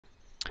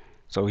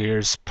So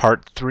here's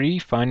part 3,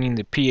 finding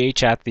the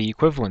pH at the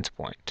equivalence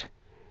point.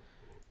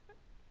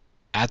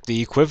 At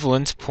the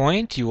equivalence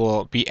point, you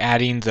will be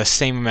adding the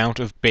same amount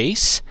of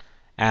base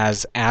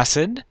as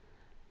acid.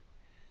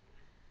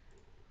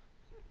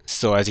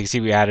 So as you can see,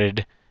 we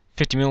added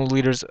 50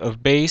 milliliters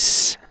of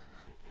base,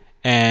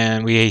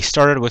 and we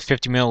started with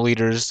 50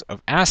 milliliters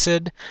of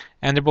acid,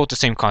 and they're both the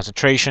same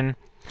concentration.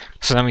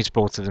 So that means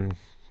both of them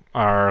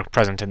are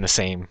present in the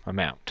same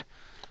amount,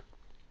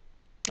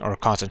 or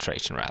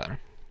concentration rather.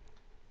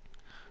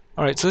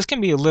 Alright, so this can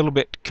be a little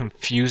bit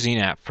confusing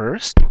at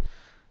first.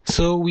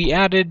 So we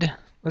added,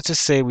 let's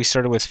just say we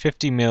started with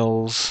 50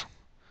 mils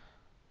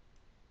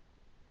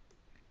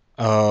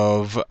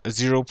of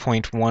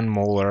 0.1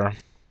 molar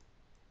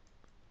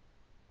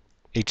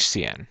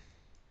HCN.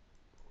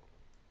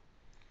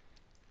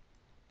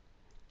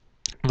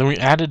 Then we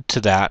added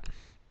to that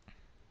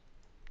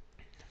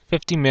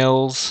 50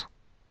 mils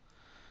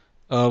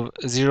of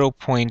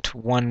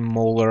 0.1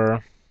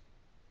 molar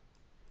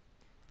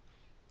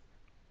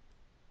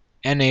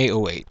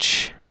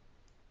NaOH.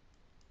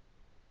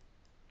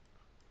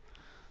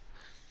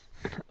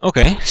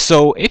 Okay,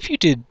 so if you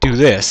did do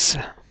this,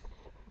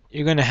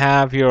 you're going to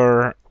have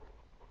your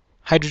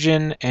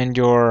hydrogen and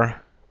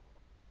your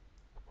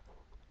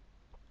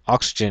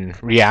oxygen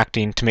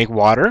reacting to make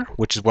water,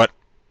 which is what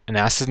an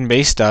acid and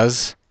base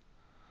does.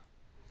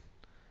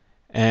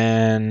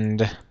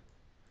 And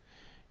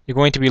you're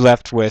going to be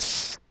left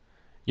with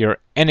your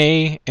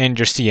Na and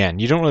your Cn.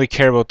 You don't really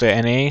care about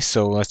the Na,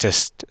 so let's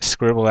just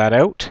scribble that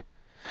out.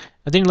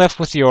 And then you're left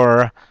with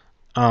your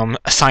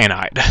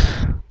cyanide.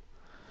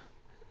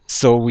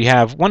 So we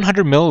have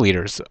 100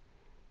 milliliters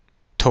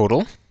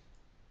total.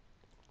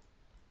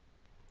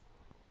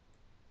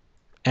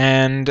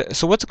 And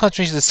so what's the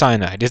concentration of the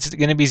cyanide? Is it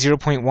going to be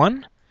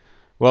 0.1?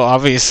 Well,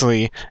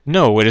 obviously,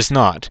 no, it is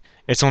not.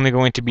 It's only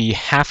going to be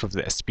half of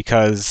this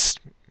because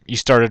you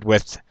started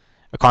with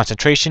a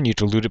concentration, you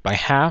dilute it by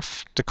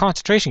half, the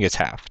concentration gets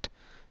halved.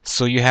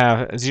 So you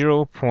have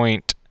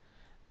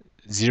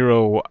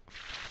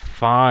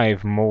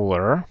 0.05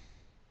 molar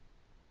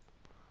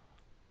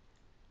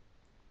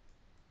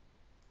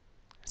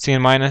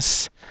Cn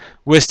minus,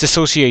 which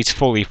dissociates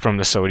fully from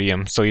the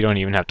sodium, so you don't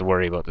even have to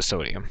worry about the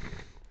sodium.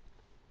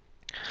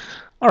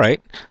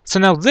 Alright, so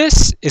now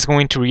this is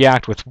going to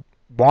react with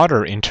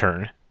water in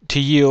turn to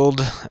yield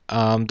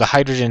the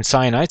hydrogen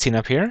cyanide seen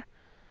up here,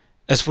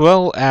 as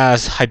well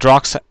as a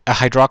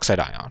hydroxide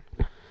ion.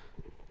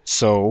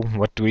 So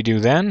what do we do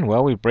then?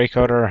 Well, we break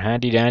out our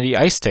handy-dandy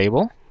ice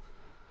table,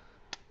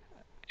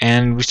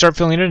 and we start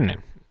filling it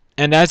in.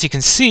 And as you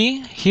can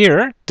see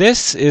here,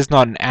 this is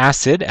not an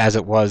acid as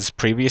it was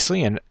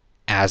previously, and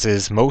as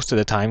is most of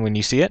the time when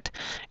you see it.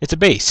 It's a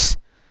base.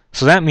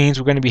 So that means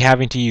we're going to be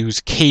having to use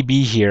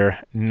Kb here,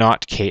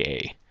 not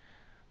Ka.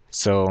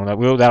 So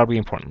that'll be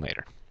important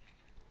later.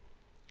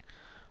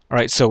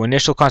 Alright, so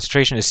initial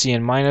concentration of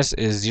Cn minus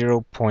is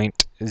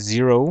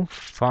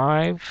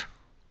 0.05.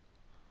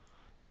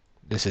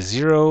 This is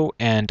 0,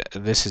 and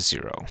this is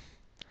 0.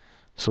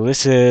 So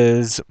this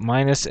is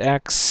minus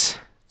x,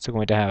 so we're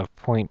going to have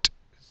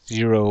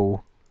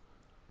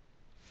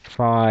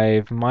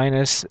 0.05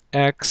 minus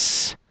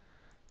x,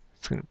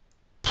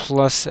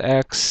 plus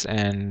x,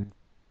 and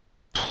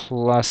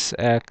plus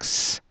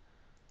x,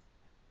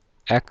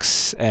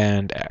 x,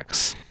 and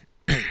x.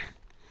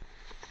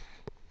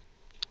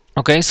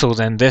 Okay, so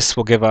then this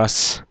will give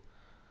us, I'm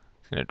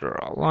going to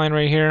draw a line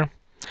right here.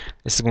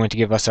 This is going to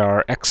give us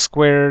our x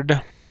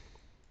squared.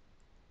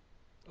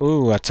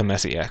 Ooh, that's a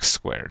messy x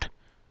squared.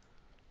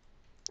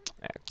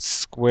 X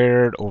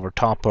squared over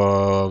top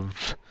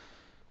of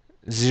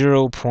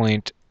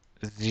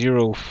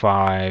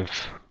 0.05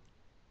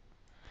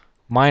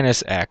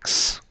 minus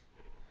x.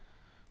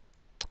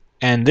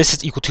 And this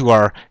is equal to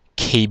our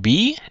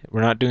Kb.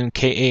 We're not doing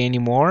Ka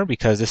anymore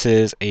because this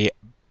is a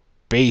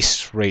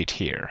base right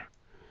here.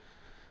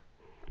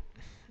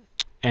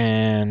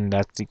 And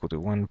that's equal to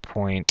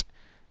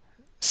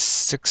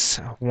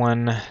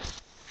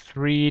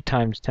 1.613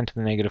 times 10 to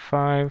the negative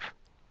 5.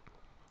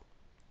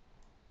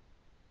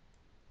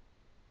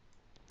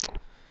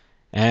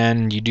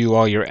 And you do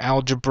all your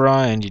algebra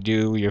and you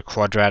do your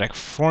quadratic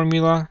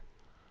formula,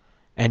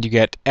 and you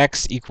get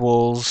x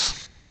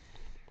equals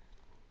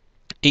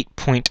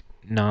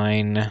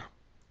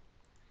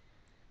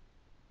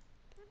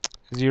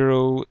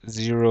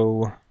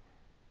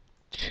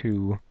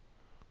 8.9002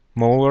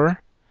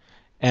 molar.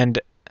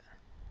 And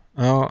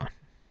oh,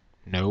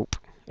 nope,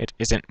 it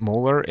isn't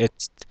molar,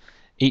 it's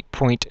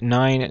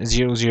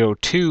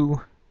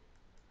 8.9002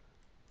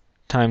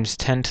 times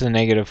 10 to the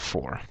negative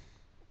 4.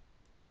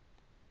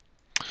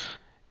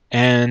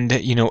 And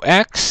you know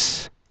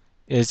x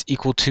is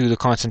equal to the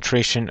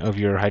concentration of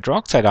your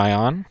hydroxide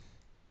ion.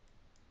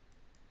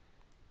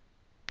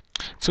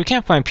 So we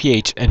can't find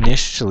pH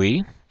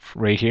initially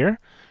right here.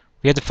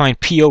 We have to find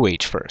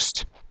pOH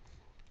first.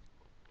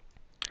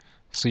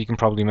 So you can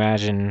probably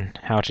imagine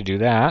how to do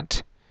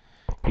that.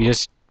 You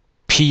just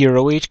P your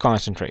OH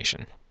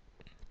concentration.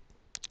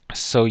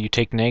 So you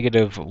take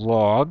negative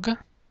log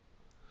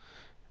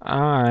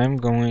I'm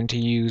going to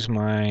use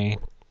my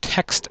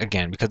text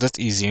again because that's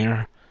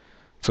easier.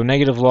 So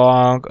negative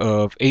log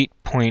of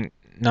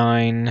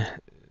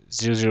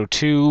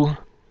 8.9002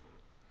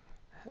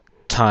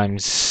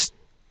 times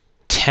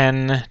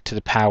 10 to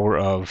the power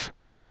of,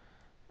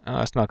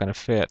 that's not going to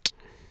fit.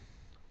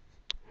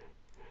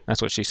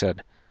 That's what she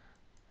said.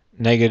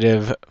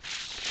 Negative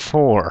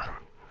 4.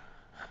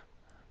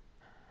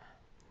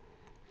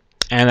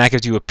 And that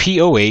gives you a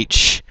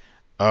POH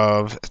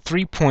of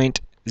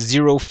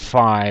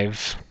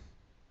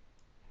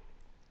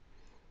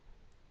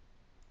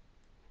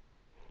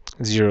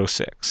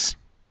 3.0506.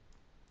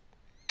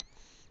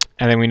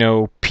 And then we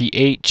know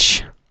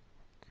pH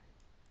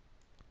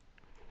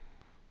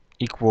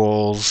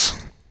equals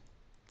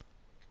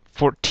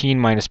 14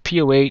 minus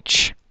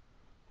POH,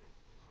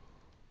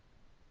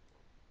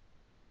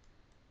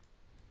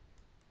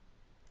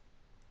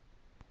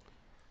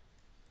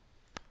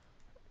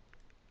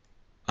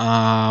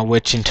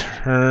 which in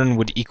turn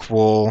would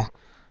equal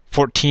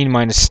 14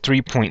 minus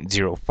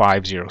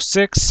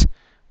 3.0506,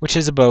 which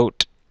is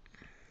about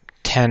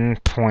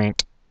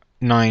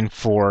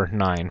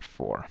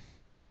 10.9494.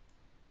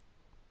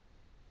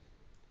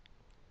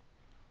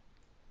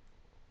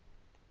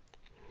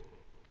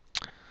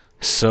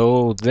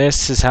 So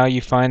this is how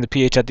you find the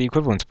pH at the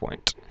equivalence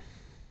point.